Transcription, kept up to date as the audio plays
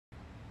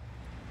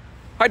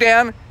Hi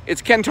Dan,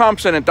 it's Ken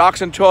Thompson at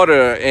Doxon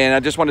Toyota, and I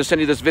just wanted to send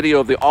you this video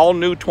of the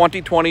all-new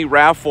 2020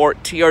 RAV4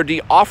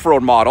 TRD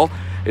Off-Road model.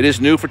 It is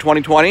new for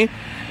 2020,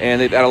 and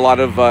they've had a lot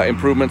of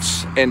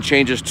improvements and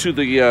changes to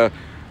the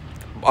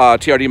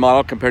TRD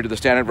model compared to the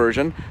standard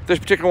version. This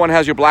particular one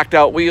has your blacked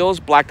out wheels,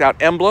 blacked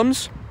out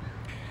emblems.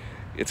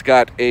 It's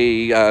got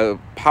a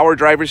power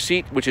driver's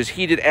seat, which is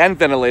heated and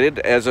ventilated,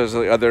 as is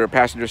the other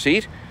passenger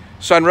seat.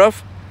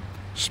 Sunroof,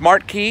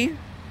 smart key,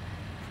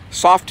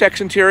 soft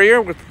text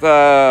interior with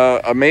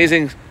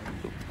amazing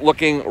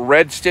looking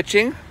red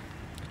stitching.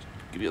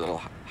 Give you a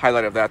little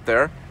highlight of that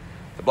there.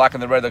 The black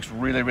and the red looks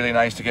really, really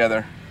nice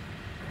together.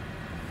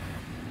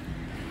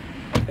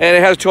 And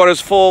it has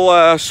Toyota's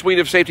full suite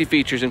of safety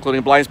features,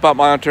 including blind spot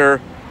monitor,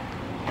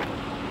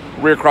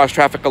 rear cross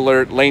traffic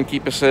alert, lane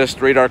keep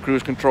assist, radar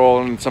cruise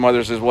control, and some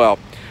others as well.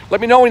 Let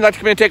me know when you'd like to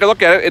come in and take a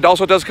look at it. It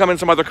also does come in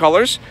some other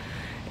colors.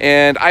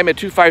 And I'm at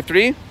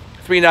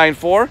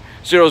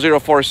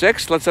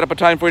 253-394-0046. Let's set up a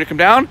time for you to come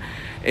down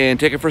and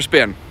take it for a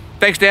spin.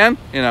 Thanks, Dan,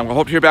 and I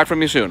hope to hear back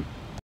from you soon.